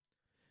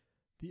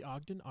the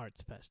Ogden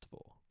Arts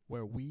Festival,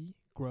 where we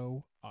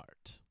grow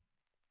art.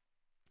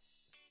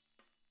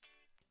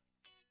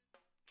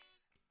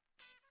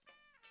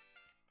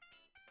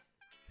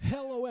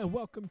 Hello and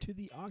welcome to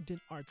the Ogden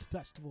Arts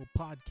Festival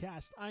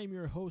podcast. I'm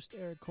your host,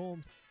 Eric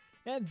Holmes,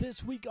 and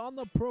this week on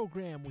the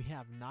program we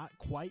have Not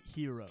Quite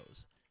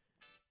Heroes.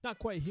 Not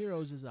Quite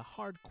Heroes is a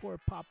hardcore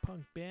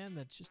pop-punk band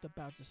that's just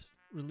about to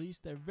release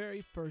their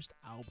very first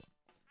album.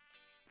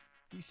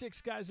 These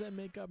six guys that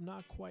make up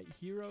Not Quite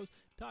Heroes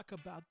talk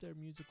about their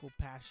musical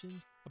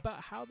passions, about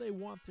how they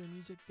want their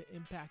music to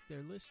impact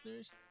their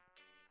listeners,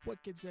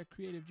 what gets their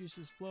creative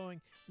juices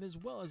flowing, and as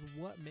well as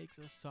what makes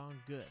a song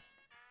good.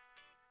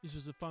 This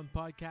was a fun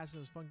podcast and it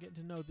was fun getting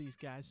to know these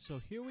guys,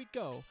 so here we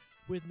go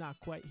with Not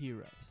Quite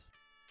Heroes.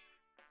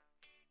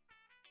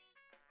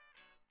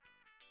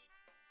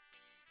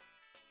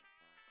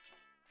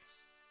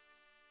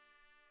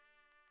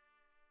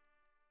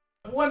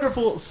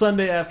 Wonderful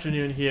Sunday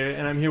afternoon here,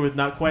 and I'm here with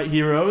Not Quite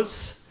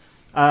Heroes.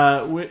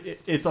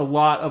 It's a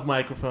lot of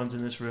microphones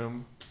in this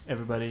room,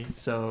 everybody,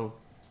 so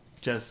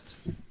it's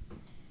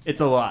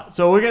a lot.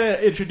 So we're going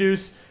to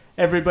introduce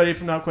everybody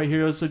from Not Quite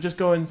Heroes, so just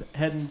go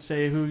ahead and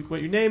say what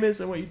your name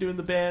is and what you do in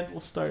the band. We'll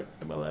start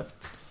at my left.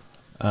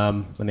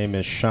 My name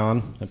is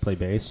Sean. I play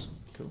bass.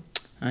 Cool.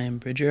 I am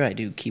Bridger. I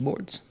do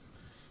keyboards.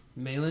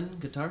 Malin,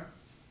 guitar.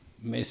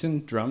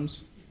 Mason,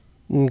 drums.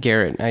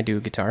 Garrett. I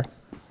do guitar.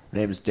 My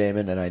name is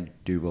Damon, and I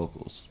do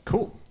vocals.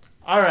 Cool.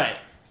 All right.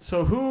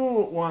 So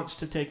who wants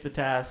to take the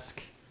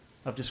task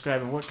of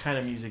describing what kind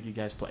of music you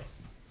guys play?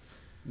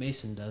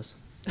 Mason does.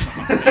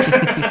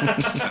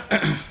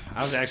 I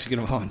was actually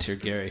going to volunteer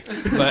Gary,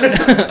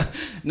 but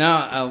no,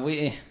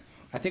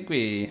 I think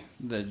the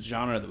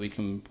genre that we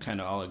can kind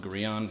of all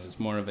agree on is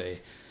more of a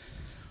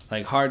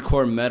like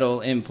hardcore metal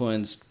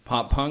influenced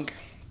pop punk,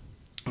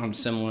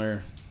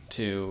 similar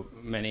to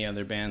many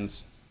other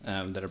bands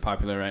that are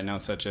popular right now,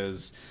 such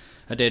as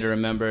A Day to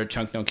Remember,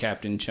 Chunk No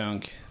Captain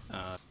Chunk,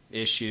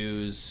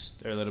 Issues.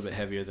 They're a little bit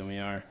heavier than we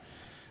are,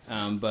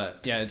 but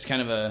yeah, it's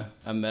kind of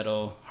a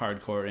metal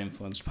hardcore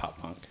influenced pop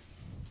punk.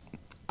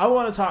 I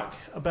want to talk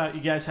about,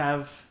 you guys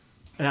have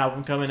an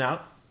album coming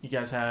out. You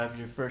guys have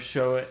your first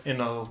show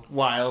in a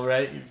while,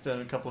 right? You've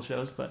done a couple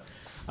shows, but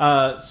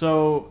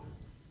so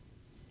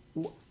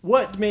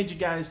what made you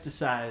guys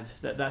decide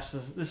that this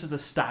is the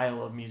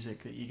style of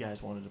music that you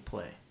guys wanted to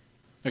play?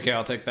 Okay,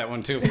 I'll take that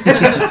one too.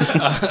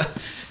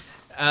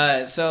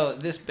 So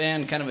this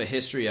band, kind of a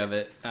history of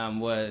it,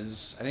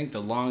 was, I think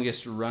the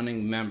longest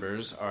running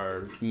members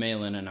are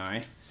Malin and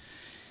I.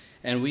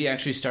 And we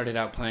actually started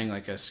out playing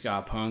like a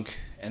ska punk,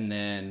 and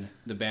then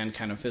the band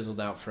kind of fizzled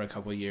out for a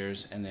couple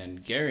years, and then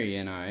Gary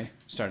and I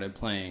started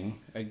playing,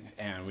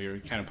 and we were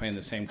kind of playing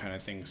the same kind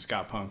of thing,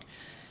 ska punk.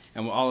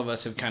 And all of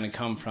us have kind of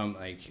come from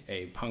like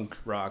a punk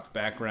rock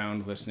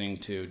background, listening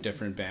to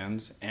different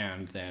bands,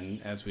 and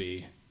then as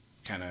we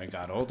kind of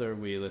got older,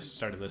 we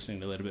started listening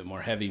to a little bit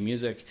more heavy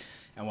music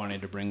and wanted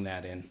to bring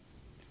that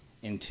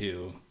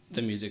into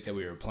the music that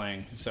we were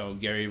playing. So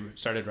Gary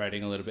started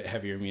writing a little bit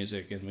heavier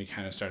music, and we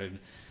kind of started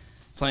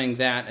playing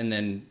that, and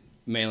then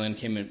Malin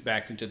came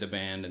back into the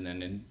band, and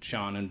then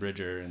Sean and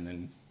Bridger, and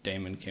then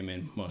Damon came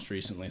in most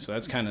recently. So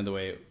that's kind of the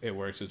way it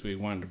works, is we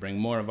wanted to bring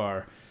more of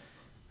our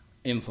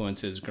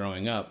influences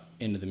growing up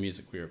into the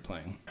music we were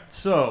playing.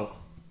 So,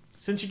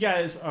 since you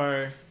guys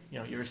are,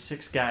 you're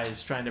six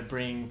guys trying to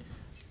bring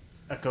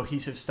a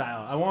cohesive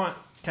style, I want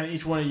kind of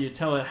each one of you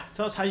tell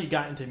us how you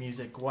got into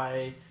music,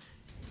 why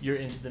you're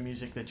into the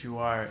music that you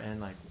are, and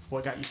like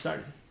what got you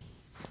started.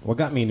 What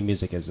got me into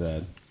music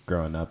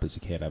growing up as a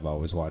kid, I've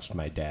always watched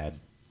my dad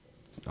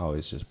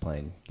always just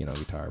playing,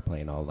 guitar,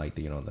 playing all like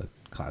the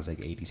classic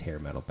 80s hair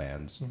metal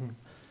bands. Mm-hmm.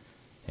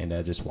 And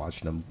I just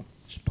watched him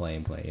just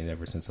play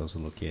ever since I was a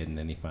little kid. And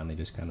then he finally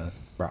just kind of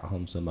brought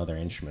home some other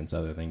instruments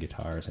other than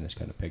guitars, and just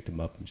kind of picked them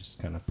up and just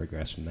kind of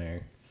progressed from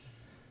there.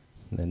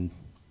 And then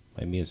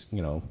my music,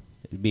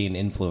 being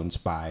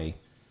influenced by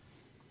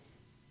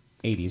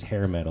 80s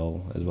hair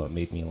metal is what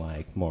made me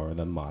like more of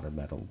the modern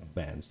metal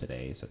bands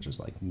today, such as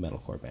like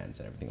metalcore bands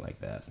and everything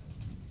like that.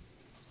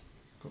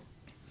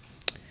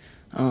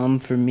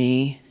 For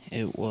me,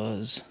 it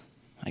was,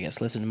 I guess,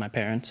 listening to my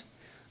parents.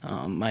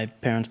 My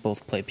parents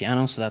both play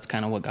piano, so that's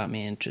kind of what got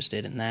me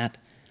interested in that.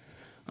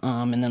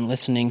 And then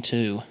listening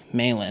to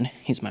Malin,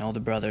 he's my older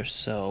brother,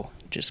 so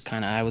just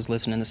kind of I was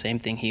listening to the same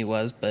thing he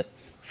was, but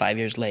 5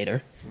 years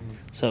later. Mm-hmm.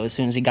 So as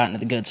soon as he got into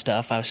the good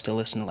stuff, I was still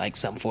listening to like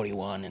Sum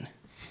 41, and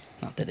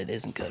not that it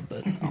isn't good,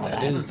 but all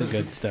that. That is the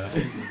good stuff.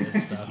 That is the good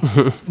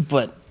stuff.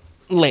 But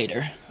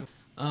later.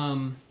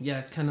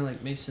 Yeah, kind of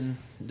like Mason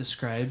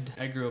described.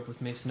 I grew up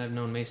with Mason. I've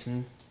known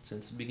Mason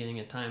since the beginning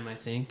of time, I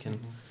think. And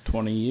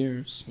 20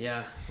 years.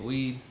 Yeah,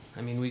 we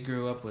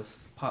grew up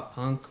with pop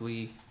punk.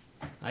 We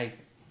kind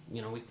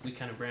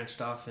of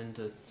branched off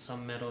into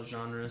some metal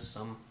genres,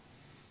 some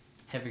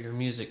heavier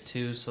music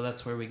too, so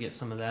that's where we get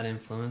some of that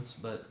influence.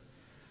 But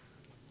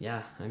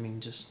yeah,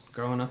 just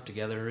growing up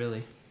together,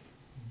 really.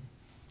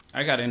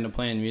 I got into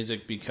playing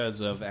music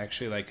because of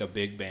actually like a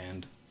big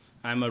band.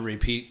 I'm a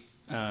repeat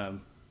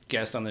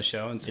guest on the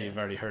show, and so you've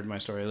already heard my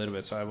story a little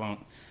bit, so I won't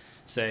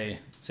say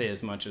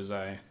as much as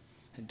I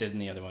did in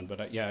the other one.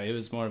 But yeah, it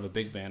was more of a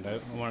big band. I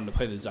wanted to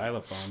play the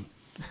xylophone,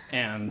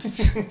 and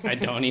I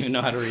don't even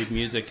know how to read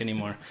music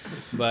anymore.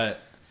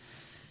 But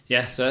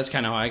yeah, so that's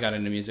kind of how I got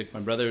into music. My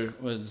brother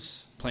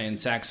was playing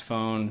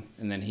saxophone,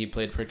 and then he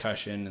played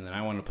percussion, and then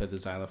I wanted to play the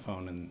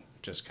xylophone, and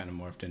just kind of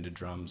morphed into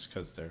drums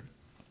because they're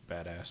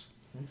badass.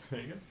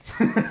 There you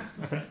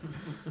go.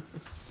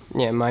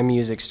 Yeah, my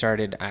music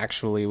started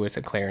actually with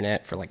a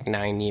clarinet for like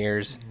 9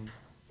 years.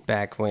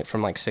 Went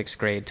from like 6th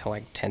grade to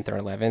like 10th or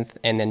 11th.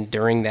 And then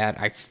during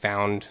that, I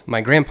found my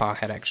grandpa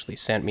had actually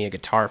sent me a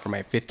guitar for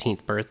my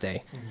 15th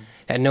birthday.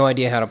 Had no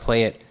idea how to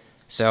play it.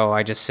 So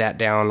I just sat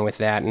down with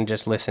that and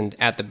just listened.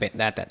 At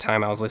that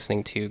time, I was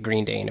listening to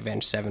Green Day and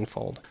Avenged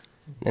Sevenfold.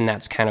 And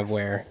that's kind of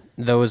where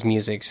those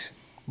musics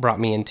brought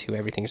me into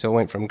everything. So it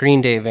went from Green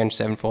Day, Avenged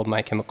Sevenfold,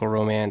 My Chemical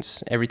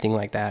Romance, everything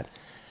like that.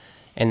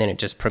 And then it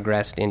just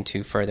progressed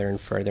into further and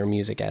further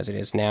music as it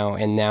is now.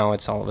 And now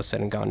it's all of a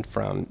sudden gone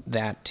from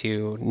that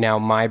to now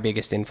my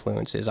biggest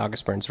influence is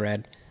August Burns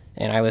Red.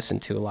 And I listen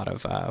to a lot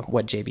of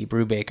what J.B.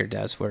 Brubaker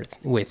does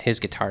with his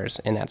guitars.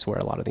 And that's where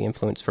a lot of the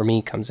influence for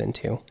me comes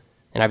into.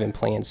 And I've been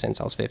playing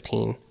since I was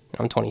 15.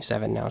 I'm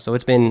 27 now. So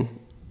it's been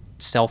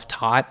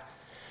self-taught.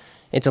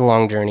 It's a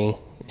long journey,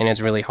 and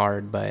it's really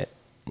hard. But,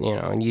 you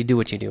know, and you do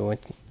what you do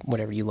with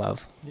whatever you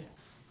love.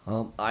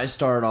 I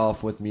started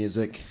off with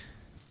music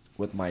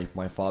with my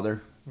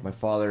father. My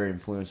father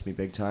influenced me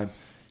big time.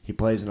 He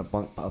plays in a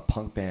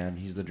punk band.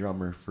 He's the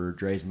drummer for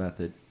Dre's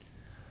Method.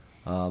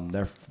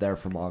 They're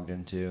from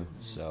Ogden too,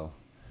 so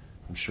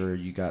I'm sure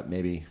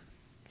maybe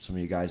some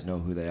of you guys know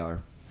who they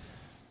are.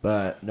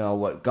 But no,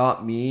 what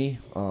got me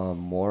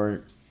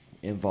more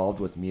involved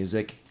with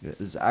music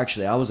is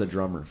actually I was a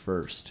drummer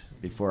first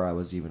before I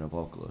was even a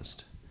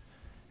vocalist.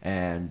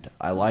 And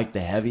I liked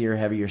the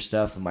heavier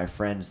stuff, and my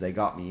friends, they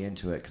got me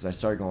into it because I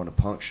started going to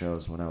punk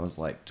shows when I was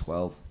like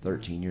 12,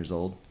 13 years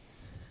old.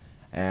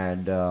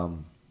 And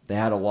they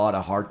had a lot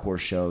of hardcore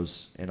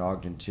shows in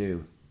Ogden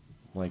too,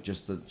 like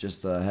just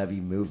the heavy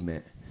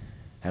movement.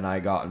 And I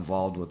got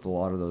involved with a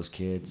lot of those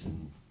kids,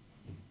 and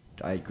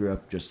I grew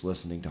up just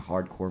listening to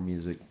hardcore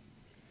music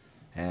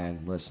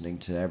and listening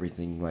to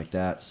everything like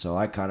that. So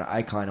I kind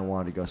of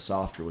wanted to go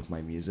softer with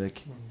my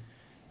music.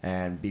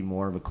 And be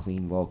more of a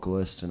clean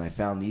vocalist, and I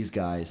found these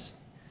guys,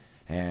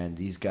 and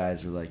these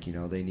guys were like, you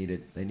know, they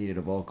needed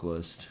a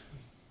vocalist,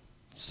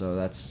 so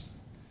that's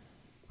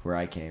where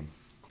I came.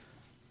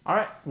 All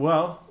right,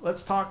 well,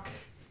 let's talk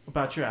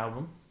about your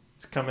album.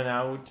 It's coming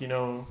out. Do you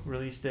know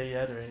release date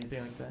yet or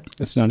anything like that?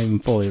 It's not even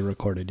fully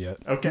recorded yet.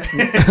 Okay.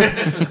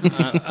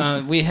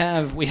 We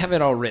have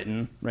it all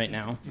written right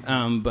now,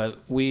 but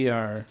we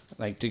are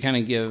like to kind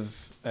of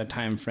give a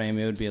time frame.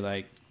 It would be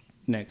like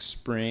next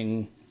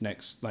spring,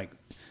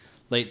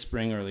 late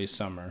spring, early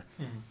summer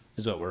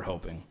is what we're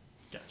hoping.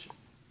 Gotcha.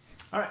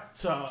 All right.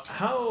 So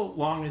how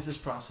long has this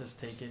process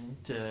taken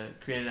to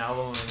create an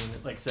album? I mean,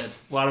 like I said,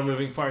 a lot of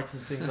moving parts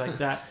and things like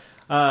that.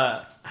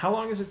 How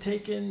long has it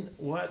taken?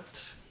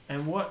 What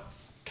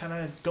kind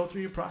of go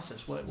through your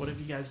process? What have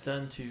you guys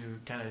done to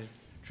kind of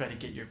try to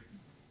get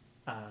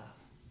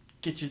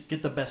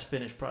get the best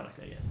finished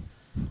product, I guess?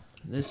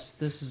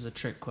 This is a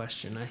trick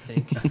question, I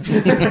think.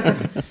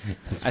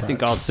 I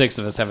think all 6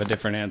 of us have a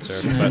different answer.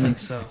 I think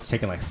so. It's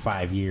taken like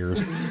 5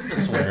 years, I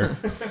swear.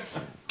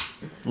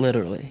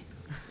 Literally.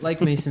 Like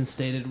Mason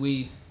stated,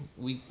 me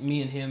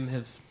and him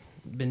have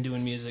been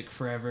doing music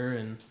forever,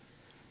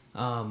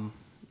 and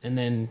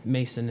then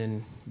Mason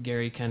and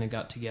Gary kind of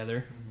got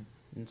together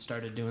and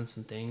started doing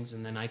some things,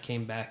 and then I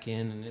came back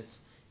in, and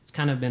it's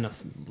kind of been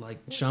like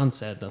Sean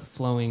said, the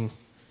flowing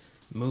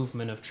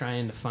movement of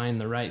trying to find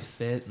the right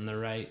fit and the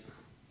right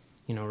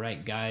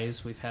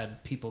guys. We've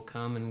had people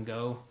come and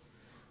go,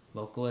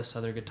 vocalists,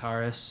 other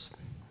guitarists,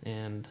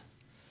 and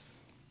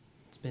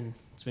it's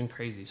been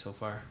crazy so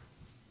far.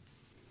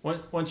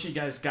 Once you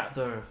guys got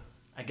the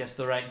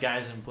right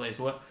guys in place,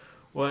 what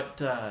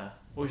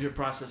was your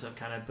process of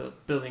kind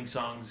of building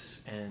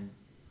songs and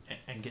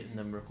getting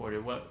them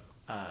recorded?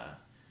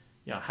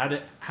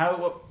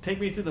 Take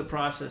me through the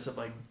process of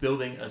like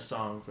building a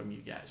song from you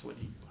guys.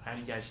 How do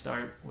you guys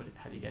start?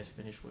 How do you guys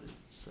finish?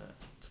 It's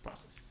the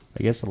process?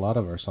 I guess a lot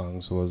of our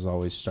songs was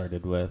always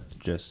started with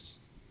just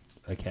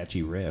a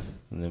catchy riff,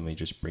 and then we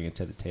just bring it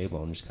to the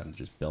table and just kind of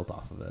just build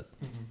off of it.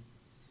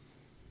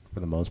 For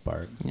the most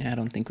part. Yeah, I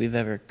don't think we've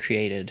ever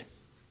created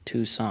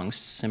 2 songs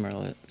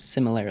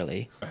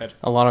similarly. Go ahead.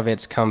 A lot of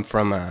it's come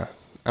from, I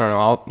don't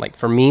know, like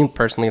for me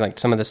personally, like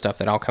some of the stuff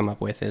that I'll come up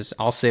with is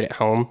I'll sit at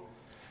home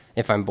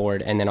if I'm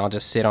bored, and then I'll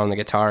just sit on the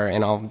guitar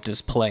and I'll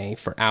just play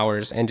for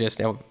hours, and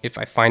just if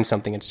I find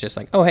something, it's just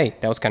like, oh, hey,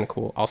 that was kind of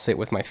cool. I'll sit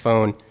with my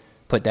phone,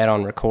 put that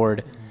on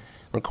record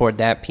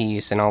that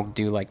piece, and I'll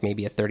do like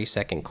maybe a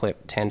 30-second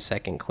clip,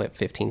 10-second clip,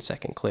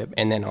 15-second clip,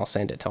 and then I'll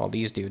send it to all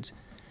these dudes.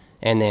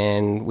 And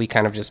then we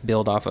kind of just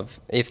build off of,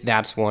 if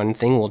that's one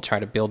thing, we'll try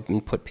to build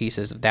and put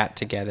pieces of that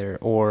together.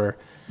 Or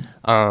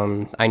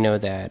I know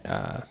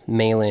that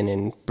Malin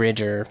and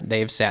Bridger,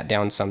 they've sat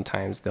down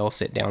sometimes. They'll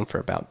sit down for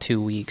about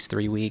 2 weeks,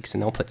 3 weeks,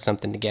 and they'll put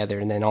something together.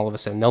 And then all of a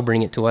sudden they'll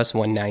bring it to us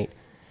one night.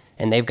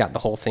 and they've got the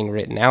whole thing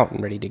written out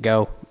and ready to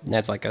go.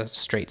 That's like a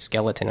straight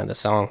skeleton of the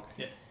song.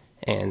 Yeah.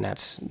 And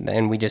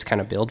then we just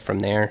kind of build from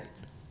there.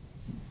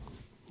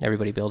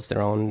 Everybody builds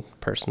their own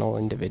personal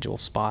individual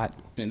spot.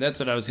 I mean, that's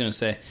what I was going to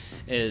say,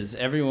 is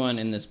everyone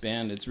in this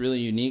band, it's really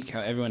unique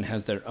how everyone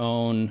has their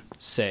own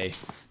say.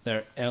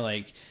 They're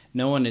like,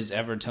 no one is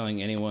ever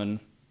telling anyone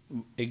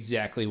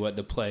exactly what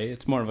to play.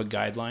 It's more of a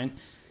guideline.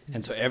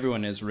 And so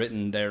everyone has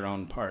written their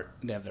own part.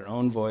 They have their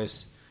own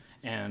voice.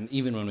 And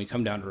even when we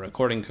come down to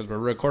recording, because we're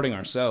recording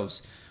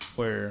ourselves,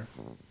 we're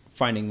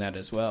finding that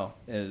as well,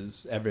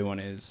 is everyone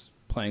is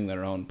playing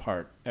their own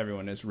part.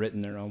 Everyone has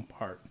written their own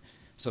part.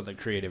 So the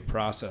creative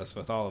process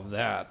with all of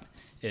that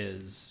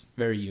is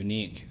very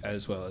unique,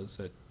 as well as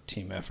a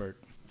team effort.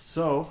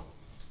 So,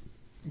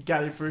 you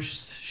got your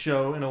first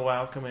show in a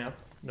while coming up,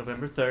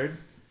 November 3rd.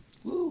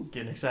 Woo.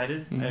 Getting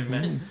excited, I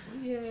admit.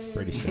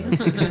 Pretty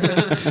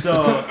stoked.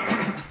 So,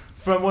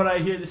 from what I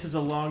hear, this is a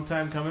long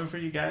time coming for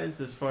you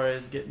guys as far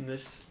as getting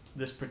this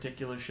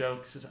particular show.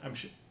 'Cause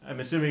I'm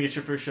assuming it's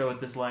your first show with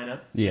this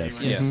lineup.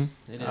 Yes. Anyways. Yes.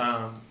 It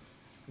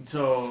is.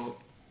 So,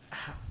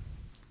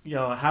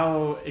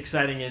 how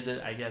exciting is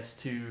it, I guess,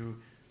 to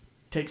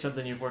take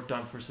something you've worked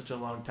on for such a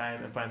long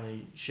time and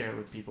finally share it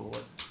with people?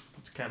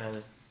 What's kind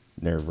of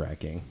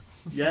Nerve-wracking.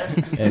 yeah?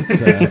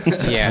 It's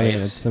Yeah, I mean,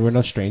 it's- we're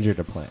no stranger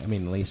to play. I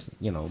mean, at least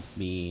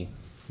me,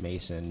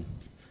 Mason,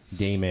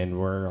 Damon,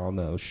 we're all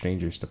no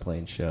strangers to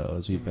playing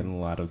shows. We've been in a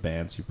lot of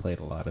bands. We've played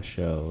a lot of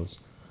shows,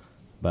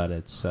 but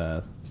it's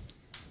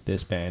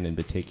this band in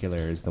particular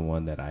is the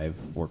one that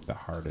I've worked the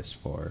hardest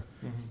for,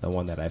 the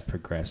one that I've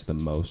progressed the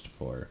most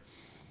for,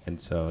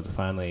 and so to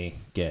finally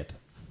get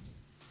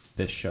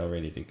this show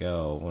ready to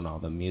go and all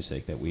the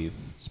music that we've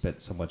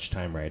spent so much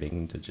time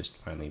writing to just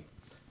finally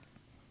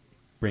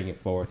bring it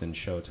forth and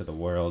show it to the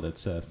world,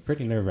 it's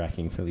pretty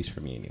nerve-wracking, for at least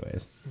for me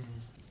anyways.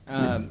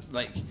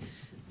 Like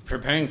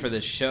preparing for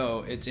this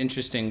show, it's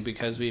interesting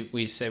because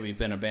we say we've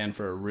been a band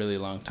for a really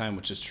long time,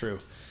 which is true.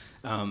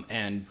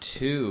 And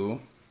two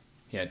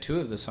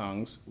of the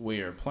songs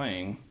we are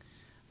playing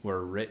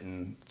were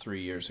written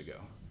 3 years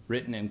ago,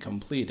 written and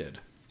completed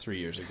 3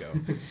 years ago,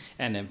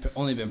 and have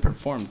only been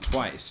performed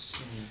twice.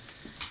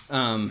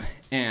 And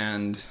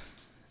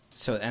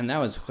that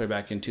was clear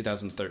back in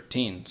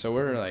 2013. So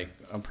we're like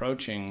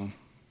approaching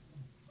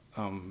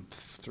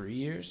 3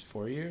 years,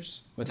 4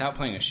 years without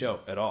playing a show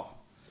at all.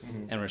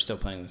 And we're still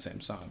playing the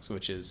same songs,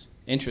 which is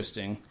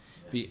interesting,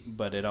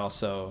 but it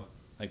also,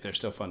 like, they're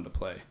still fun to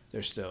play.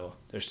 They're still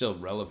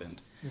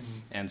relevant.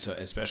 And so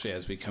especially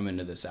as we come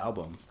into this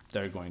album,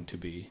 they're going to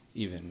be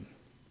even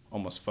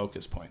almost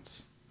focus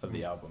points of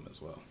the album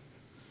as well.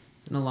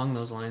 And along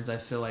those lines, I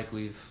feel like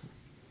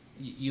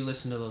you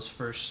listen to those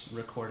first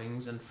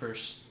recordings and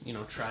first,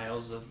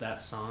 trials of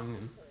that song,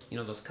 and,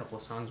 those couple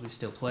of songs we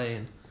still play,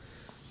 and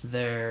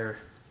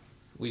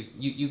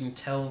you can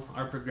tell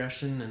our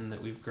progression and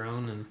that we've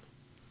grown, and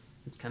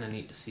it's kind of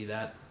neat to see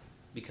that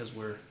because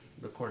we're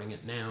recording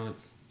it now.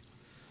 It's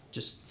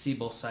just see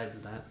both sides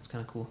of that. It's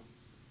kind of cool.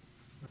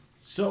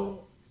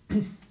 So,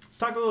 let's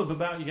talk a little bit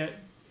about you guys,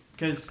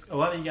 because a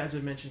lot of you guys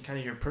have mentioned kind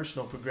of your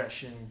personal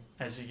progression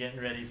as you're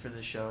getting ready for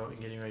the show and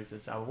getting ready for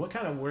this album. What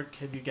kind of work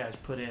have you guys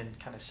put in,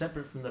 kind of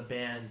separate from the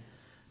band,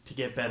 to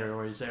get better?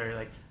 Or is there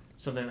like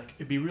something like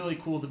it'd be really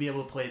cool to be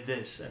able to play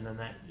this, and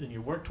then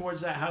you work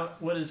towards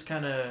that? What has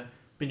kind of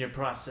been your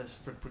process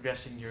for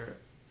progressing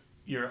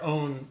your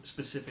own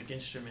specific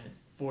instrument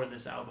for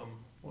this album?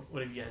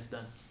 What have you guys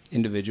done?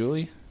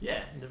 Individually?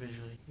 Yeah,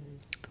 individually.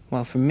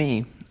 Well, for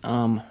me,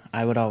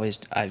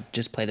 I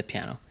just play the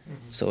piano.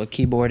 So a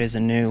keyboard is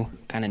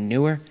kind of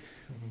newer,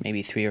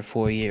 maybe 3 or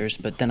 4 years.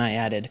 But then I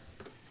added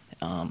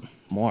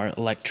more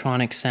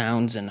electronic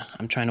sounds, and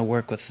I'm trying to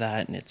work with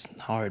that, and it's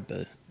hard,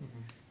 but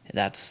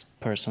that's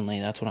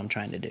what I'm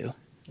trying to do.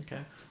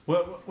 Okay.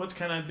 What's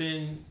kind of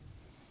been,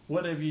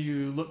 what have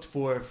you looked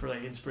for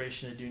like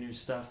inspiration to do new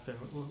stuff, and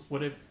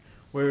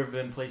where have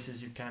been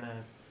places you've kind of,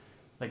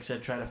 like I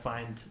said, try to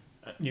find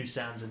new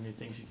sounds and new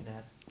things you can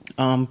add?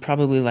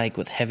 Probably like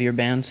with heavier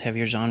bands,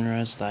 heavier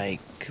genres,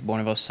 like Born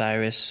of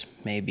Osiris,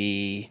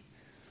 maybe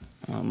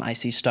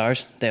Icy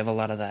Stars. They have a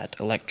lot of that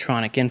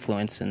electronic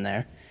influence in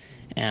there.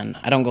 And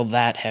I don't go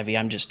that heavy.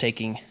 I'm just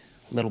taking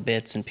little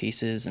bits and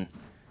pieces and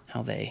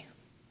how they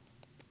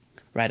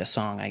write a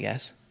song, I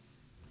guess.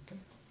 Okay.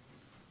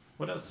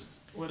 What else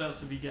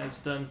have you guys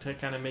done to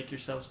kind of make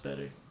yourselves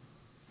better?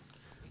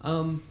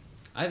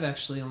 I've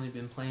actually only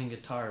been playing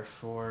guitar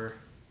for,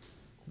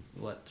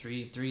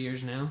 3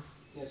 years now?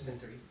 Yeah, it's been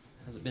 3.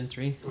 Has it been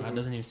 3? Wow, it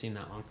doesn't even seem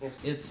that long.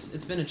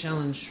 It's been a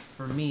challenge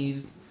for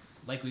me.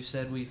 Like we've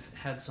said, we've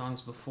had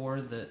songs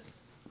before that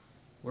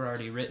were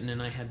already written,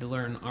 and I had to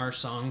learn our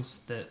songs.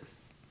 That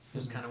it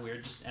was kind of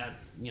weird, just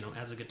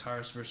as a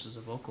guitarist versus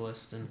a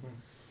vocalist, and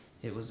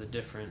it was a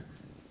different,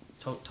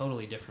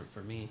 totally different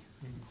for me.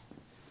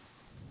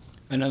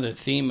 Another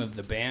theme of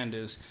the band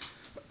is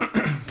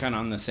kind of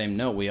on the same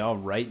note. We all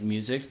write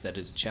music that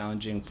is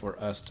challenging for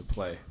us to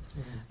play,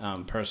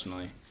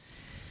 personally.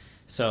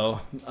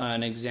 So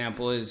an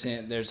example is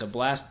there's a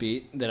blast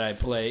beat that I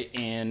play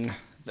in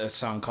a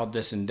song called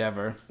This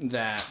Endeavor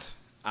that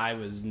I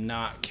was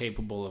not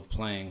capable of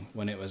playing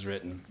when it was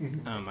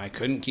written. I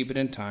couldn't keep it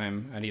in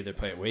time. I'd either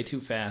play it way too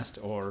fast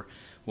or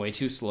way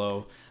too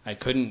slow. I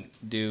couldn't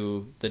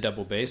do the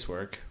double bass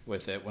work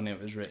with it when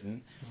it was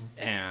written.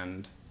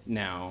 And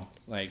now,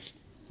 like,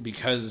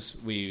 because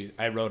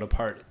I wrote a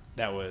part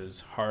that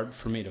was hard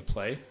for me to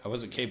play, I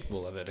wasn't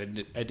capable of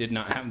it. I did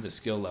not have the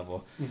skill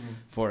level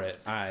for it.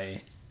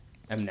 I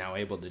am now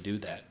able to do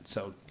that.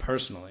 So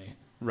personally,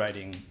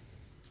 writing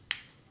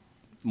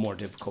more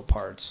difficult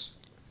parts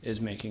is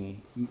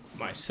making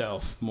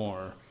myself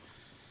more,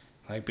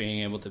 like, being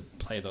able to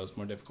play those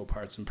more difficult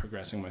parts and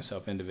progressing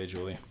myself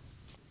individually.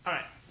 All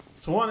right.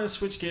 So I want to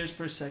switch gears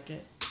for a second,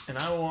 and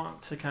I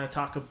want to kind of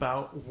talk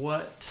about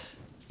what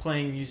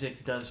playing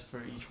music does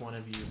for each one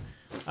of you.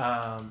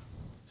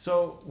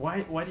 So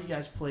why do you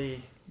guys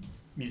play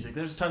music?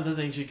 There's tons of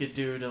things you could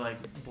do to, like,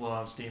 blow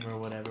off steam or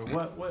whatever.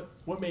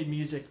 What made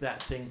music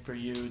that thing for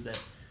you that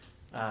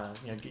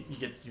you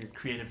get your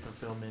creative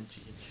fulfillment?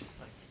 You get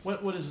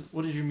what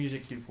does your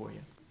music do for you?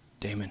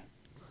 Damon.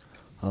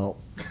 Oh,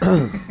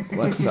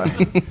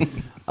 sorry.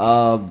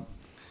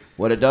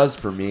 What it does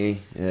for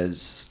me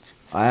is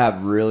I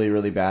have really,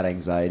 really bad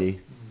anxiety.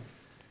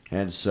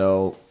 And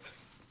so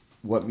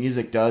what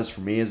music does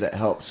for me is it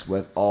helps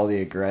with all the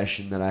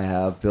aggression that I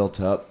have built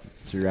up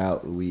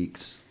throughout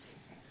weeks.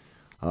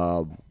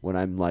 When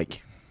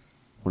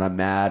I'm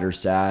mad or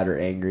sad or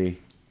angry,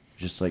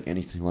 just like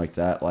anything like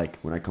that, like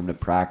when I come to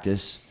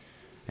practice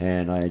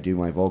and I do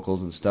my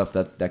vocals and stuff,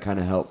 that kind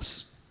of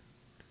helps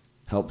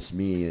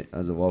me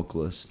as a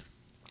vocalist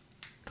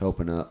to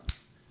open up.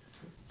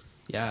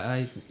 Yeah,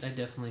 I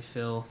definitely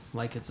feel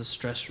like it's a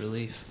stress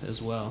relief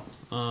as well.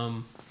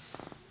 I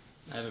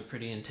have a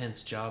pretty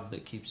intense job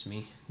that keeps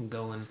me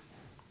going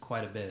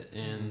quite a bit,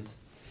 and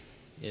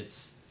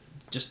it's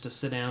just to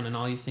sit down and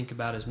all you think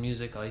about is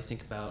music. All you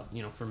think about,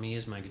 for me,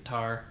 is my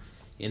guitar.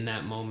 In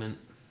that moment,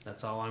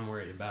 that's all I'm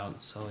worried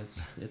about. So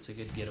it's a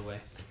good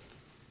getaway.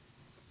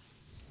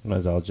 It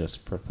was all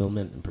just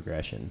fulfillment and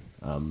progression.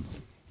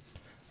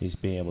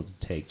 Just being able to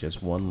take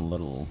just one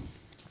little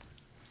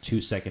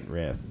 2-second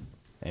riff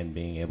and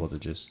being able to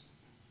just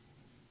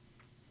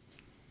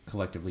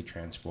collectively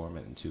transform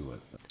it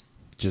into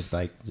just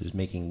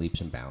making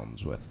leaps and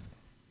bounds with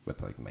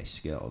like my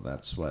skill.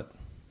 That's what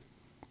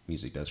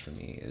music does for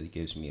me. It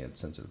gives me a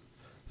sense of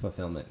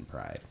fulfillment and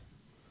pride.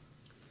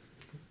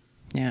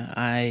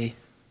 Yeah,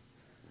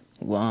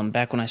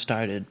 back when I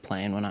started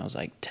playing when I was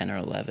like 10 or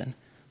 11,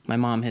 my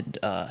mom had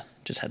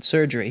just had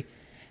surgery,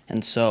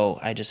 and so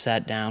I just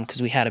sat down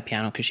because we had a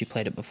piano because she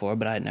played it before,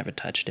 but I had never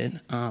touched it.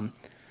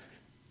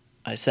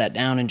 I sat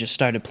down and just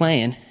started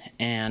playing,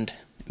 and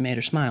it made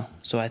her smile.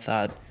 So I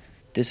thought,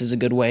 this is a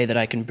good way that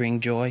I can bring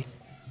joy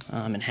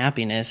and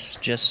happiness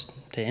just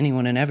to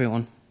anyone and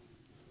everyone.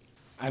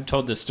 I've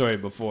told this story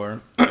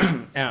before,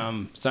 so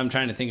I'm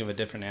trying to think of a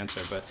different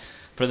answer. But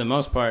for the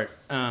most part,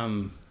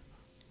 I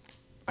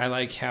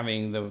like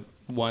having the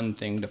one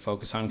thing to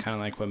focus on, kind of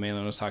like what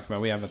Malin was talking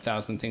about. We have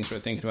 1,000 things we're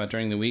thinking about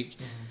during the week,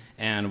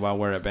 and while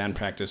we're at band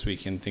practice, we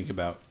can think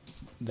about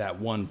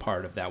that one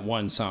part of that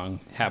one song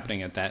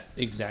happening at that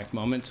exact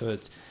moment. So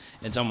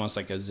it's almost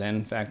like a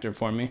Zen factor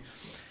for me.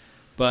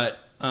 But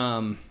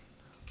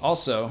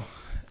also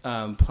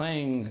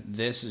playing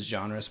this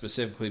genre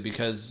specifically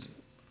because,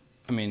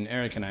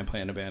 Eric and I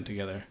play in a band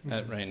together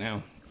right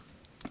now,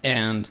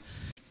 and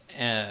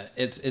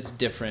it's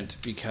different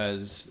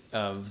because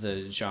of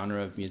the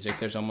genre of music.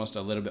 There's almost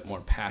a little bit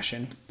more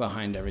passion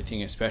behind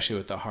everything, especially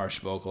with the harsh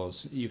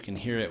vocals. You can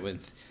hear it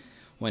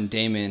when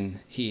Damon,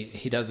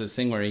 he does this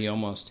thing where he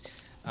almost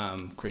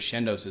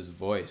crescendos his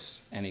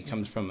voice, and he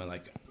comes from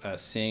a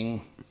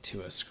sing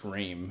to a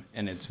scream,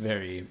 and it's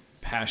very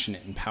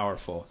passionate and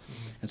powerful.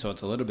 And so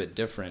it's a little bit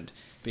different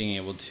being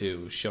able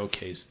to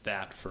showcase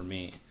that for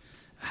me,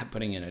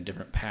 putting in a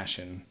different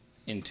passion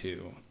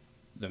into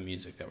the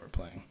music that we're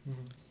playing.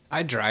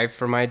 I drive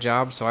for my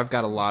job, so I've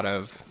got a lot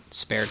of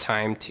spare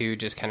time to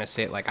just kind of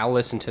sit. Like, I'll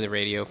listen to the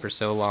radio for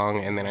so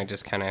long, and then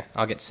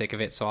I'll get sick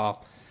of it. So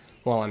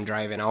while I'm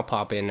driving, I'll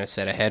pop in a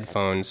set of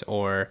headphones,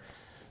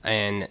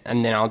 and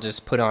then I'll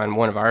just put on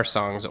one of our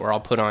songs, or I'll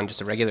put on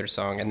just a regular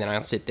song, and then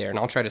I'll sit there and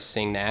I'll try to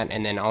sing that,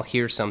 and then I'll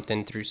hear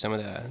something through some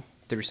of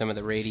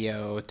the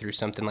radio, through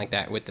something like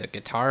that with the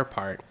guitar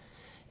part.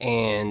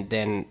 And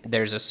then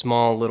there's a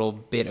small little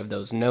bit of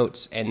those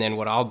notes, and then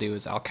what I'll do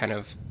is I'll kind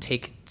of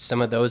take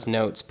some of those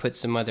notes, put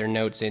some other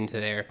notes into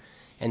there,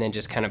 and then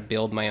just kind of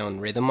build my own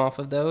rhythm off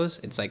of those.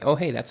 It's like, oh,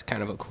 hey, that's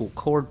kind of a cool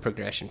chord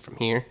progression from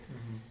here,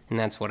 and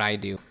that's what I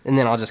do. And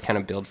then I'll just kind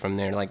of build from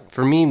there. Like,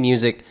 for me,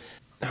 music,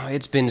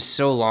 it's been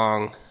so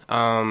long.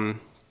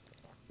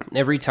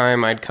 Every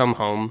time I'd come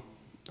home,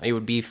 it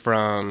would be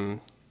from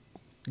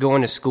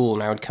going to school,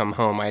 and I would come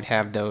home, I'd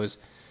have those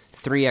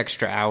 3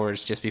 extra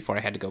hours just before I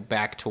had to go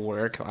back to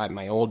work at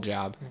my old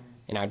job,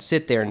 and I'd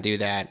sit there and do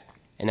that,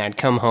 and I'd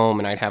come home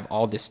and I'd have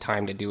all this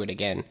time to do it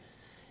again.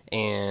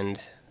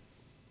 And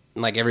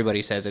like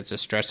everybody says, it's a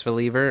stress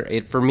reliever.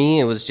 For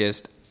me, it was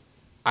just,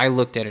 I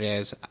looked at it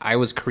as I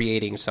was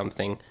creating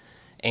something,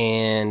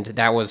 and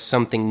that was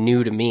something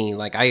new to me.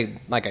 Like I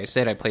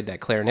said, I played that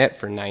clarinet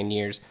for 9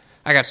 years.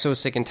 I got so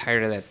sick and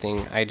tired of that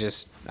thing. I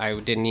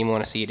didn't even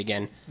want to see it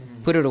again.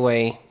 Put it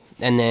away,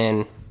 and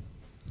then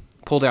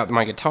pulled out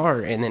my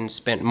guitar, and then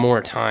spent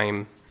more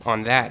time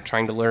on that,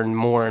 trying to learn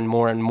more and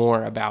more and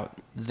more about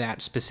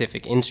that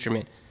specific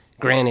instrument.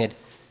 Granted,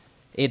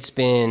 I've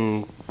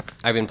been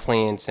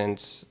playing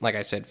since, like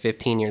I said,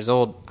 15 years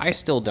old. I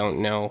still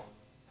don't know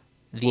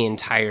the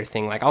entire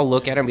thing. Like, I'll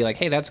look at it and be like,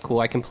 hey, that's cool.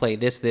 I can play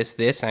this, this,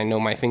 this. I know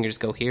my fingers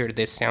go here.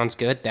 This sounds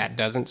good. That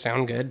doesn't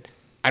sound good.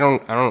 I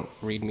don't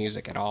read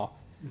music at all.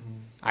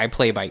 I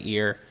play by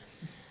ear.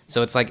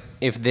 So it's like,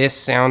 if this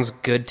sounds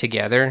good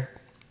together,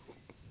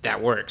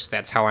 that works.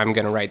 That's how I'm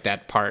going to write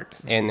that part.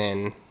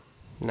 And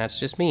that's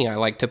just me. I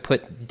like to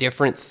put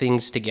different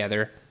things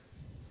together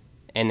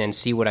and then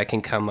see what I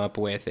can come up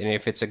with. And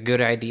if it's a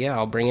good idea,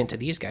 I'll bring it to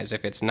these guys.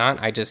 If it's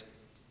not, I just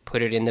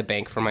put it in the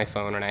bank for my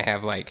phone. And I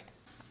have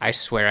I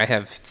swear I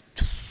have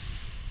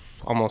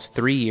almost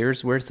 3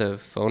 years worth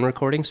of phone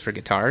recordings for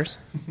guitars.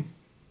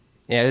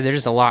 Yeah,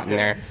 there's a lot in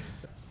there.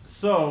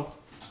 So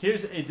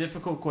here's a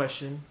difficult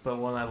question, but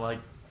one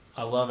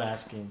I love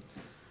asking.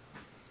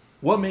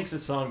 What makes a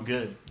song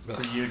good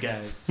for you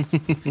guys?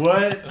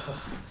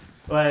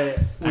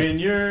 When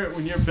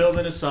you're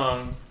building a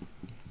song,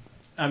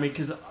 I mean,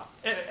 because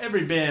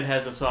every band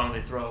has a song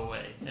they throw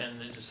away, and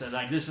they just say,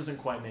 like, this doesn't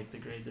quite make the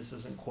grade, this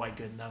isn't quite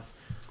good enough.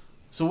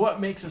 So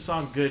what makes a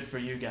song good for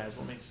you guys?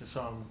 What makes a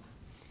song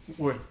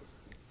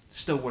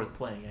still worth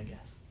playing, I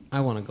guess?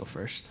 I want to go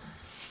first.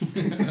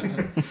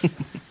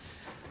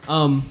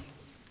 I'm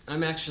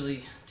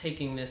actually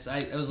taking this.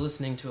 I was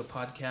listening to a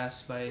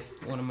podcast by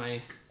one of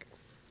my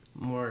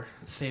more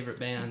favorite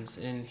bands,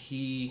 and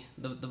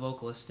the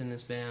vocalist in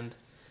this band,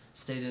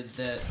 stated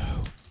that...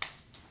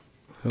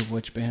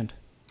 Which band?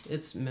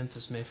 It's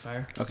Memphis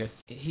Mayfire. Okay.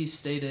 He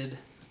stated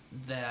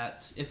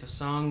that if a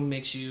song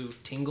makes you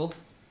tingle,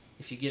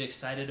 if you get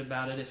excited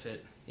about it,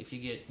 if you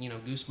get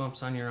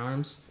goosebumps on your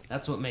arms,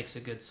 that's what makes a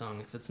good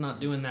song. If it's not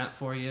doing that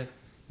for you,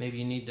 maybe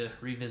you need to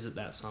revisit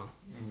that song.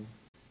 Mm-hmm.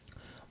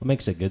 What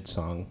makes a good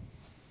song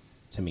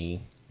to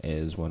me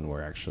is when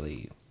we're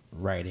actually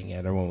writing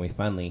it, or when we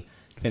finally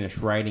finish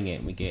writing it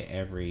and we get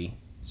every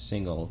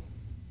single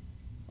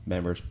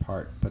member's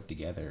part put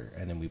together,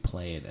 and then we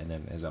play it, and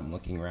then as I'm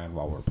looking around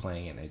while we're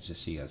playing it, I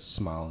just see a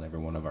smile on every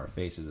one of our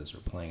faces as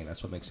we're playing, and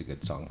that's what makes a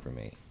good song for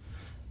me.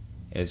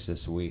 It's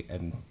just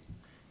and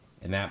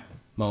in that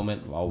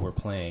moment while we're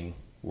playing,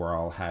 we're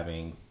all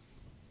having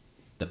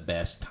the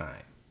best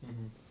time.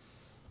 Mm-hmm.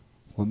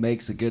 What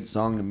makes a good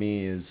song to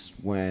me is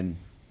when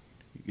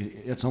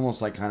it's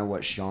almost like kind of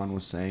what Sean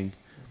was saying,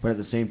 but at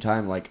the same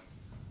time, like,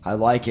 I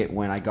like it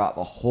when I got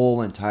the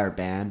whole entire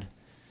band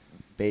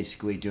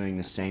basically doing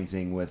the same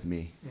thing with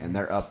me, and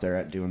they're up there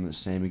at doing the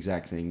same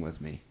exact thing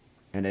with me,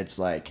 and it's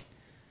like,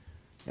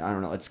 I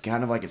don't know, it's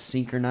kind of like a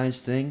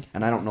synchronized thing,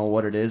 and I don't know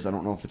what it is. I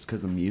don't know if it's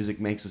because the music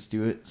makes us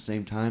do it at the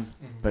same time,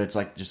 but it's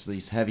like just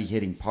these heavy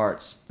hitting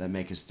parts that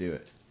make us do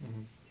it.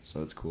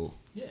 So it's cool.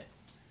 Yeah.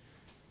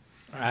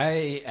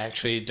 I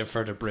actually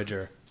defer to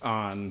Bridger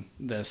on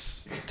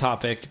this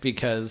topic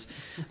because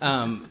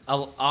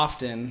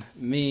often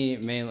me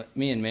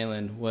and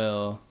Malin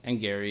and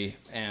Gary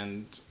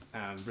and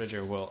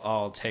Bridger will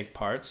all take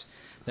parts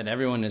that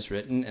everyone has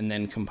written and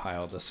then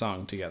compile the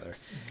song together.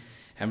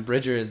 And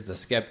Bridger is the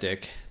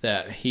skeptic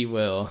that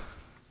he'll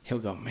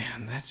go,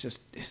 man, that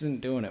just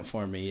isn't doing it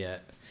for me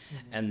yet.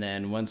 And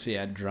then once we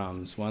add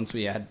drums, once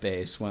we add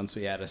bass, once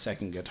we add a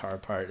second guitar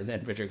part, and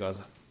then Bridger goes,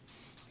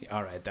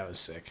 all right, that was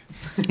sick.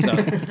 So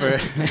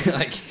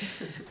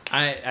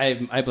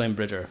I blame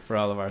Bridger for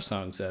all of our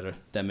songs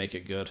that make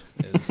it good.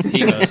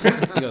 He goes,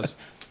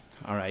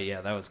 all right,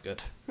 yeah, that was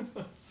good.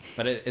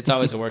 But it's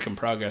always a work in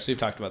progress. We've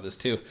talked about this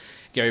too.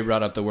 Gary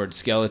brought up the word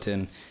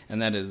skeleton,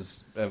 and that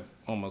is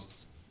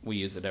we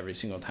use it every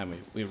single time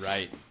we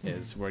write.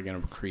 Is we're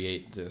going to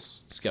create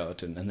this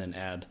skeleton and then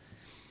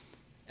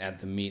add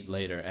the meat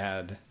later,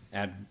 add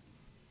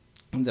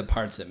the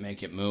parts that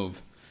make it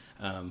move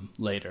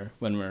later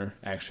when we're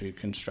actually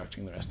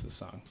constructing the rest of the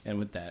song. And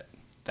with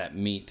that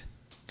meat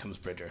comes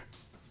Bridger.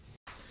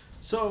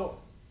 So,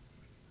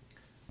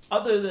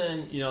 other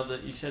than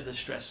you said the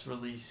stress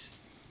release,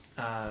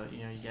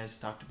 you guys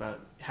talked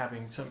about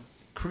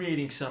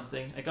creating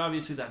something. Like,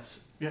 obviously that's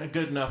a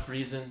good enough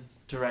reason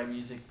to write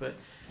music, but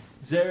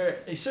is there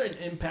a certain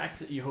impact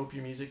that you hope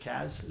your music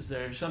has? Is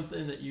there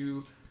something that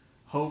you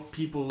hope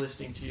people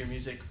listening to your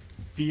music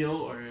feel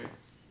or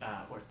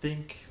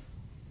think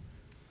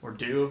or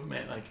do?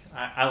 Man, like,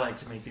 I like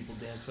to make people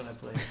dance when I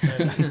play.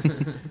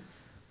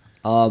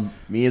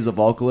 Me as a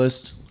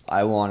vocalist,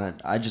 I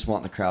just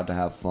want the crowd to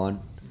have fun.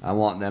 I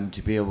want them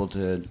to be able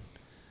to,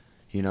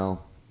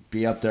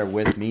 be up there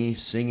with me,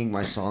 singing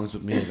my songs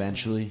with me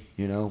eventually,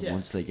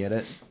 once they get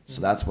it. So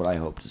that's what I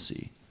hope to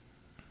see.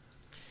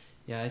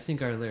 Yeah, I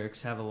think our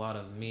lyrics have a lot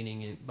of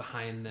meaning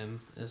behind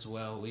them as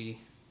well.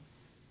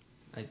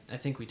 I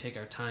think we take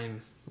our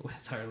time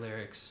with our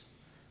lyrics,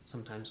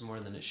 sometimes more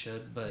than it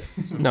should, but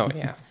no,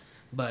 yeah.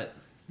 But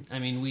I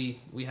mean,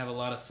 we have a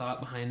lot of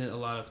thought behind it, a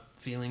lot of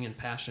feeling and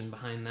passion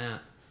behind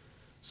that.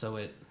 So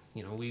it,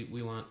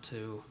 we want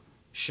to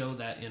show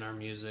that in our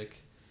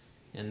music,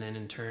 and then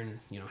in turn,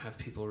 have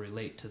people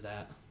relate to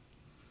that.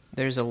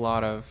 There's a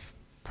lot of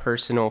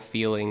personal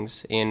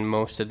feelings in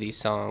most of these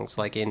songs,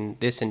 like in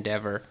This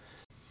Endeavor.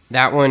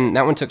 That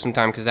one took some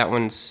time because that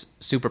one's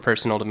super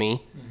personal to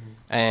me.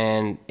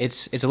 And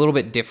it's a little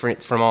bit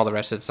different from all the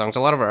rest of the songs. A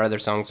lot of our other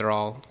songs are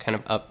all kind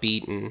of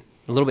upbeat and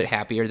a little bit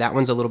happier. That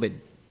one's a little bit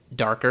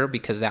darker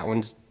because that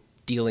one's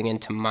dealing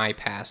into my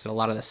past and a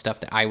lot of the stuff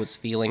that I was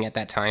feeling at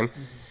that time.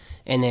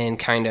 And then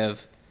kind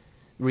of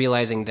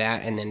realizing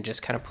that and then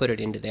just kind of put it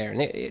into there.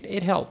 And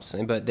it helps.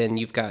 But then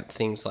you've got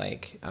things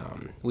like,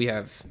 we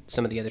have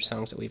some of the other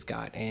songs that we've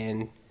got.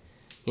 And,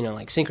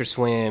 like Sink or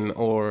Swim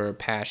or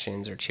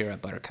Passions or Cheer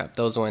Up Buttercup,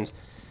 those ones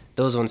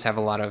have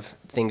a lot of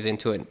things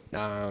into it.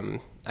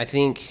 I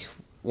think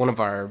one of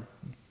our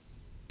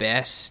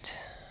best,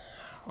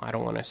 I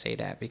don't want to say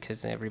that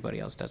because everybody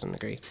else doesn't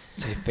agree.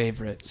 Say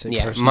favorite. Say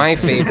yeah, personal. my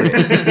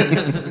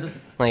favorite.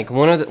 Like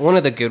one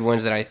of the good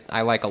ones that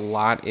I like a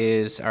lot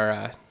is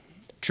our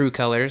True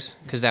Colors,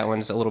 because that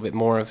one's a little bit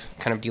more of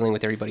kind of dealing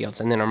with everybody else.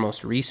 And then our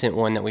most recent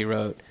one that we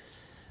wrote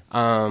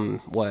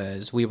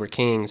was We Were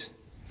Kings.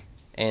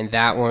 And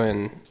that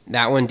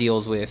one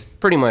deals with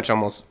pretty much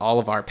almost all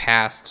of our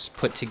pasts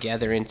put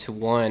together into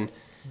one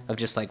of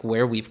just like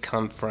where we've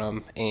come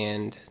from.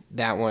 And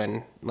that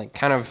one, like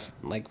kind of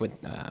like what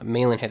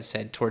Malin had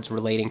said towards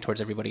relating towards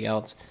everybody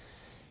else,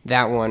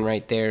 that one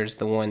right there is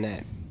the one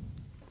that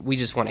we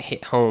just want to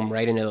hit home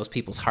right into those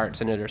people's hearts,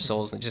 into their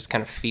souls, and just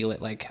kind of feel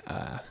it like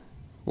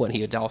what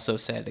he had also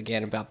said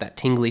again about that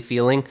tingly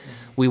feeling.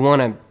 We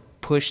want to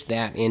push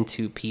that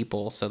into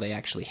people so they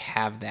actually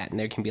have that, and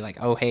they can be like,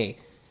 oh, hey,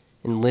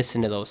 and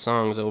listen to those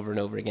songs over and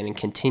over again and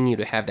continue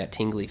to have that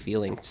tingly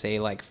feeling, say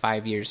like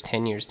 5 years,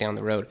 10 years down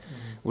the road.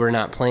 We're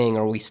not playing,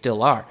 or we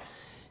still are.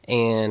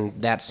 And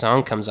that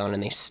song comes on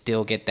and they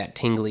still get that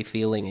tingly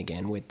feeling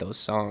again with those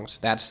songs.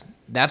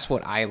 That's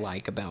what I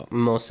like about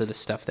most of the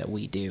stuff that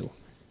we do.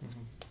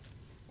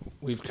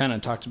 We've kind of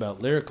talked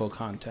about lyrical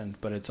content,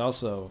 but it's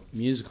also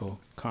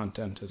musical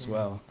content as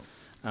well.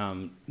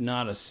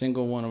 Not a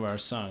single one of our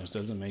songs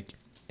doesn't make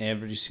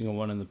every single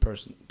one of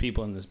the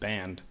people in this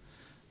band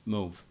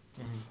move.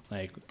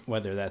 Like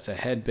whether that's a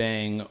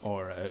headbang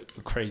or a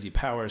crazy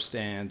power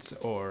stance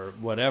or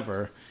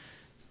whatever,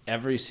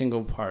 every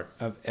single part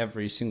of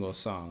every single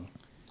song,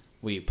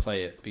 we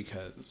play it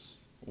because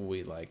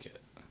we like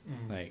it.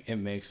 Like it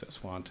makes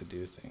us want to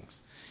do things.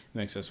 It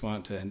makes us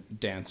want to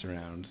dance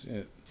around.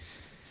 It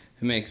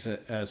makes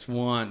us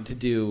want to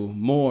do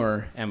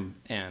more,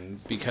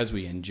 and because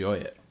we enjoy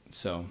it.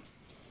 So.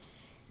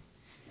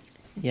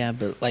 Yeah,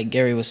 but like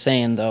Gary was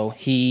saying, though,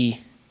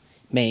 him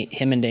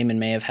and Damon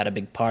may have had a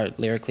big part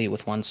lyrically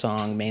with one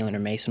song, Malin or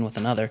Mason with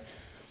another,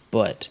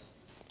 but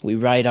we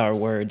write our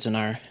words and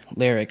our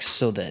lyrics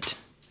so that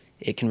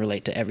it can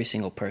relate to every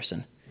single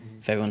person.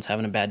 If everyone's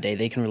having a bad day,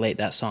 they can relate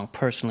that song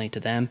personally to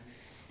them,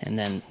 and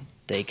then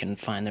they can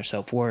find their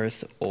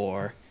self-worth,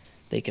 or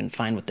they can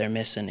find what they're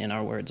missing in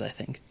our words, I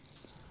think.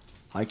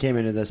 I came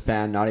into this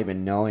band not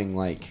even knowing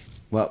like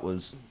what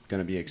was going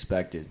to be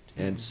expected,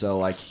 and so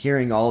like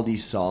hearing all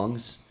these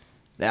songs,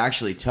 they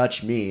actually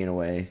touched me in a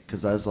way,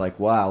 because I was like,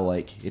 wow,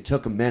 like it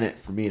took a minute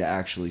for me to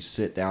actually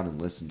sit down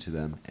and listen to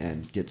them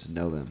and get to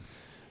know them.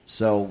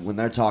 So when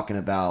they're talking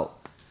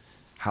about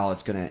how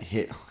it's going to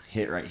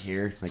hit right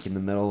here, like in the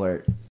middle,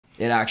 where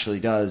it actually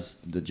does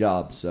the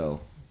job. So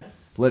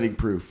living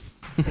proof.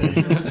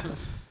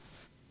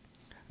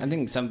 I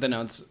think something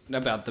else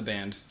about the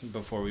band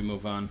before we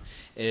move on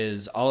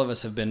is all of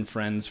us have been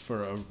friends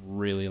for a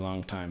really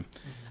long time.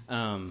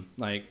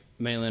 Like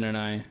Malin and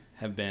I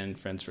have been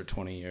friends for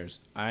 20 years.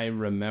 I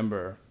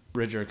remember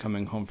Bridger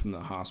coming home from the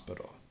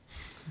hospital.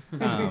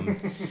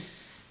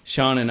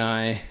 Sean and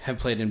I have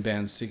played in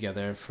bands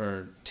together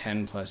for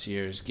 10 plus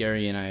years.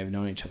 Gary and I have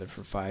known each other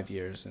for 5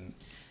 years. And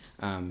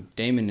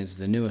Damon is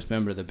the newest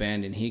member of the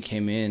band, and he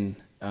came in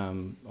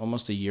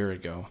almost a year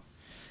ago.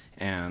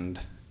 And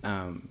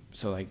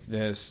so like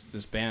this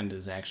band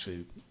is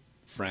actually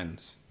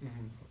friends.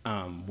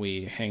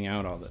 We hang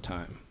out all the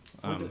time.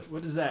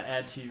 What does that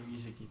add to your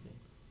music, you think?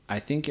 I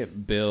think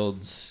it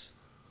builds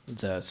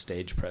the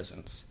stage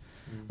presence.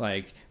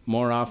 Like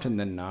more often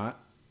than not,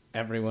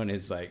 everyone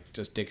is like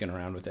just dicking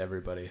around with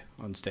everybody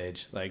on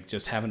stage, like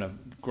just having a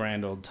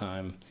grand old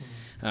time,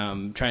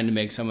 trying to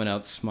make someone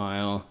else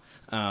smile.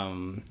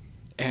 And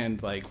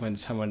like when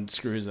someone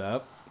screws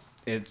up,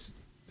 it's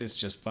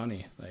just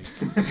funny. Like,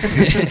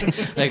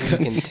 like you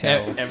can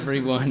tell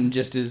everyone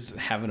just is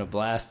having a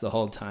blast the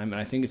whole time. And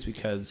I think it's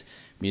because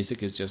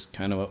music is just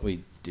kind of what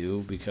we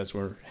do because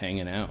we're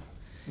hanging out.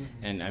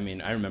 And I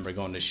mean, I remember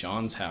going to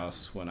Sean's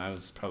house when I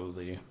was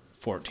probably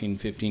 14,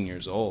 15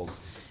 years old.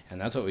 And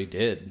that's what we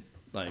did.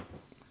 Like,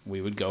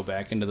 we would go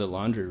back into the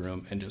laundry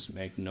room and just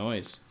make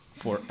noise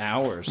for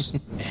hours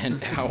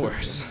and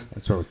hours.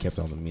 That's where we kept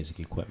all the music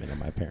equipment at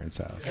my parents'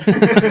 house.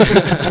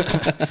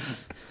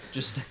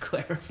 Just to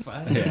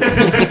clarify. Yeah.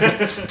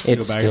 It's go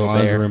back still in the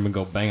laundry there. room and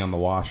go bang on the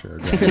washer.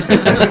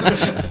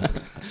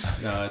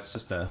 No, No, it's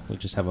just we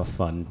just have a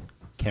fun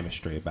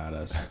chemistry about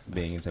us,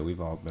 being is that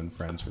we've all been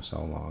friends for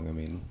so long. I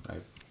mean, I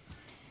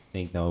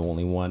think the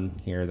only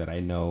one here that I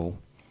know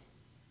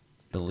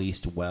the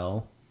least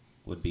well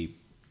would be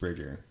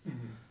Bridger.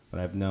 But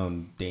I've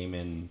known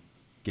Damon,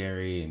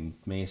 Gary, and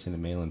Mason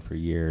and Malin for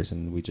years,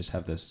 and we just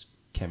have this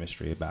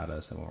chemistry about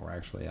us. And when we're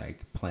actually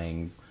like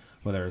playing,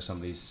 whether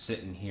somebody's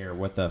sitting here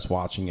with us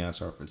watching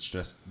us, or if it's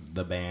just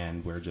the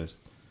band, we're just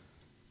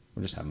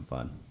having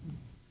fun.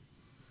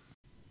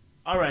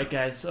 All right,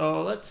 guys.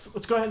 So let's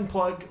go ahead and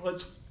plug.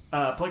 Let's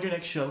plug your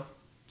next show.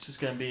 It's just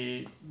gonna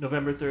be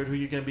November 3rd. Who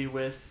you're gonna be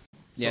with?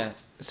 Yeah.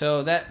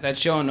 So that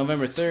show on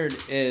November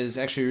 3rd is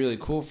actually really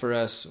cool for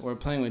us. We're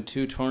playing with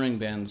 2 touring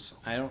bands.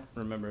 I don't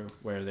remember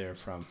where they're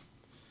from,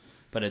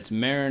 but it's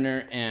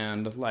Mariner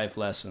and Life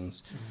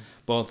Lessons,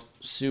 both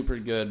super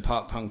good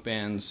pop punk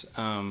bands.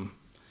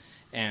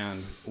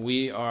 And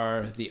we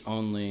are the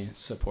only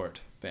support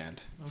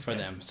band for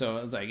them. So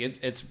it's like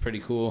it's a pretty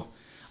cool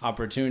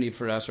opportunity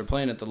for us. We're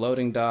playing at the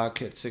Loading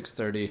Dock at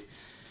 6:30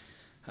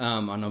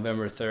 on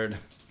November 3rd.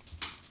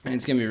 And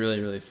it's going to be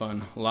really, really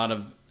fun. A lot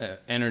of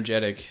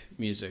energetic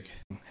music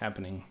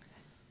happening.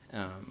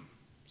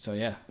 So,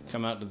 yeah,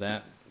 come out to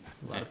that.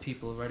 A lot of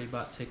people have already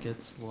bought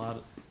tickets. A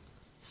lot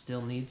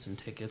still need some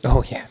tickets.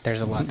 Oh, yeah.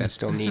 There's a lot that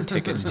still need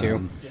tickets,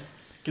 too.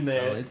 Can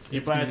they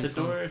you buy at the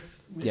door if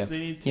they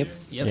need to?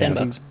 Yep.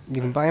 $10.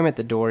 You can buy them at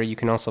the door. You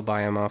can also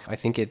buy them off, I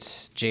think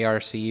it's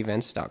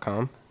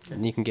jrcevents.com.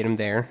 And you can get them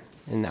there.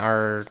 And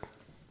our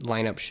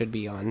lineup should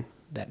be on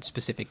that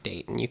specific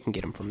date, and you can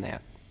get them from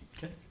that.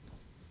 Okay.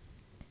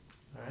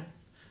 All right.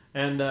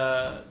 And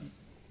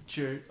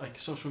your like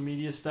social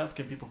media stuff.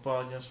 Can people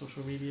follow you on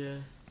social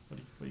media? What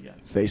do you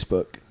got?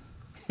 Facebook.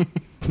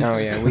 Oh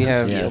yeah, we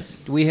have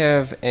Yes. we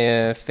have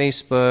a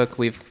Facebook.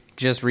 We've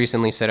just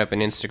recently set up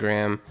an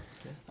Instagram.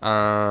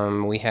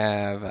 We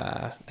have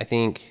I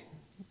think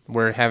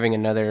we're having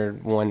another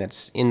one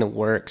that's in the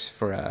works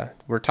for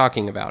we're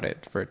talking about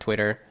it for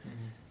Twitter.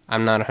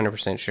 I'm not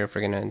 100% sure if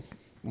we're going to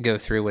go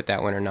through with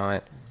that one or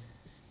not.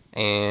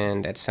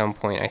 And at some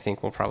point I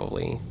think we'll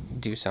probably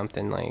do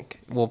something like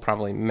we'll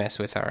probably mess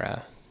with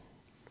our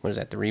what is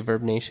that, the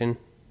Reverb Nation?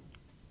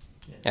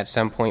 Yeah. At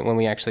some point when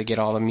we actually get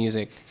all the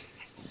music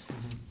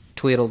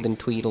twiddled and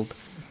tweedled.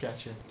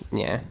 Gotcha.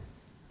 Yeah.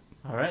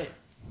 All right.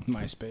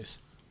 MySpace.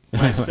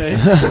 MySpace.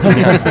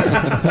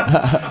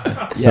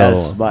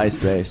 Yes,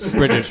 MySpace.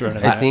 Bridger's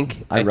running I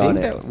think run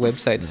that it.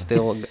 website's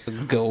still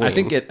going. I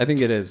think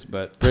it is,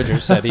 but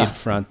Bridger said he'd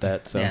front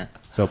that. So Yeah.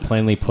 So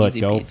plainly put,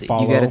 Easy go peasy.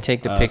 follow You got to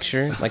take the us.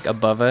 picture like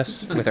above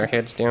us with our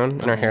heads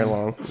down and our hair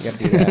long. You got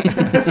to do that.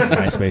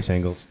 MySpace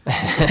angles.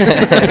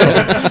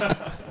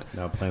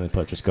 No, plainly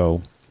put, just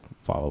go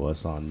follow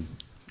us on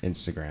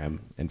Instagram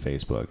and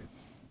Facebook.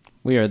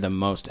 we are the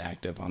most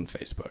active on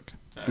Facebook.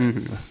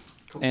 Mhm.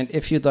 And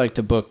if you'd like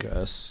to book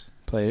us,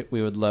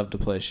 we would love to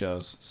play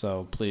shows.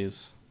 So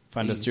please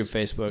find us through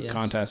Facebook.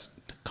 Yes.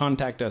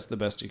 Contact us the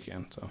best you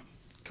can. So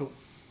Cool.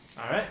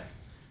 All right.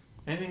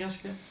 Anything else,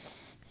 you guys?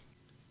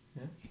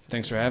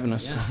 thanks for having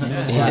us.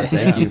 Yeah.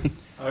 Thank you.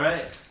 All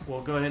right.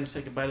 We'll go ahead and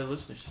say goodbye to the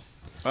listeners.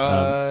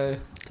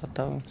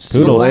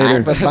 Toodles.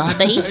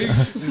 Everybody,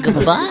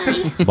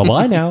 goodbye.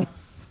 Bye-bye now.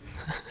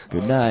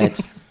 Good night.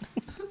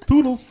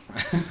 Toodles.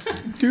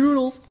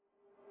 Doodles.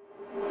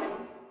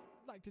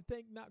 I'd like to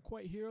thank Not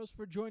Quite Heroes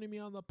for joining me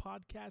on the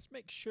podcast.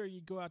 Make sure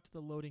you go out to the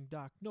Loading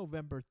Dock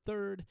November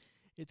 3rd.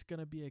 It's going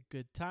to be a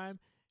good time.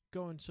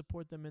 Go and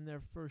support them in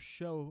their first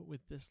show with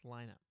this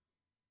lineup.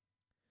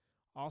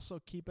 Also,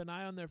 keep an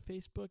eye on their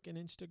Facebook and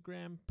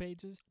Instagram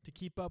pages to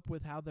keep up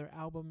with how their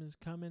album is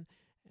coming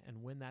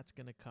and when that's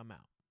going to come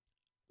out.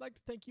 I'd like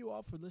to thank you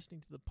all for listening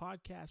to the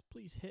podcast.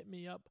 Please hit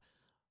me up.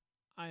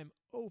 I am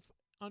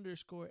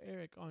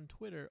Oaf_Eric on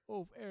Twitter,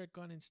 Oaf_Eric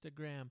on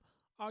Instagram,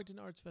 Ogden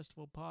Arts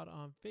Festival Pod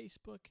on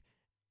Facebook,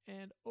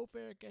 and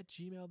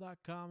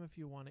oaferic@gmail.com if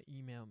you want to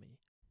email me.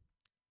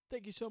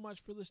 Thank you so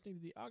much for listening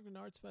to the Ogden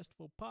Arts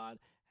Festival Pod.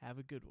 Have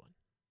a good one.